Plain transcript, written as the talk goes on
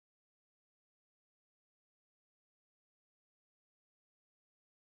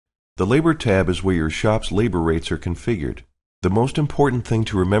The Labor tab is where your shop's labor rates are configured. The most important thing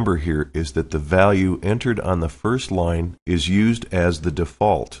to remember here is that the value entered on the first line is used as the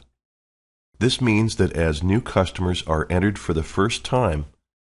default. This means that as new customers are entered for the first time,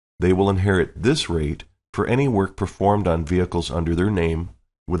 they will inherit this rate for any work performed on vehicles under their name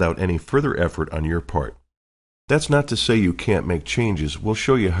without any further effort on your part. That's not to say you can't make changes. We'll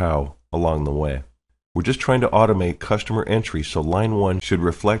show you how along the way. We're just trying to automate customer entry, so line 1 should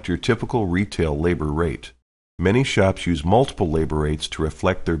reflect your typical retail labor rate. Many shops use multiple labor rates to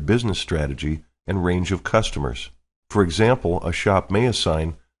reflect their business strategy and range of customers. For example, a shop may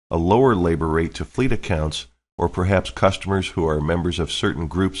assign a lower labor rate to fleet accounts or perhaps customers who are members of certain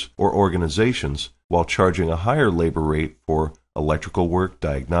groups or organizations, while charging a higher labor rate for electrical work,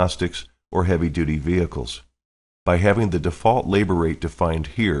 diagnostics, or heavy-duty vehicles. By having the default labor rate defined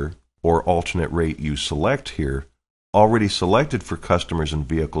here, or alternate rate you select here, already selected for customers and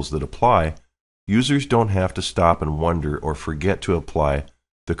vehicles that apply, users don't have to stop and wonder or forget to apply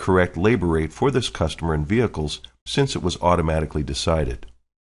the correct labor rate for this customer and vehicles since it was automatically decided.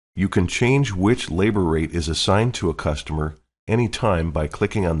 You can change which labor rate is assigned to a customer anytime by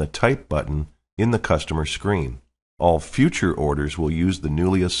clicking on the Type button in the customer screen. All future orders will use the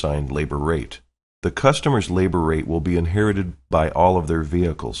newly assigned labor rate. The customer's labor rate will be inherited by all of their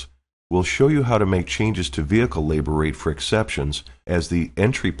vehicles. We'll show you how to make changes to vehicle labor rate for exceptions as the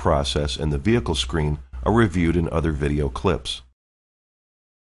entry process and the vehicle screen are reviewed in other video clips.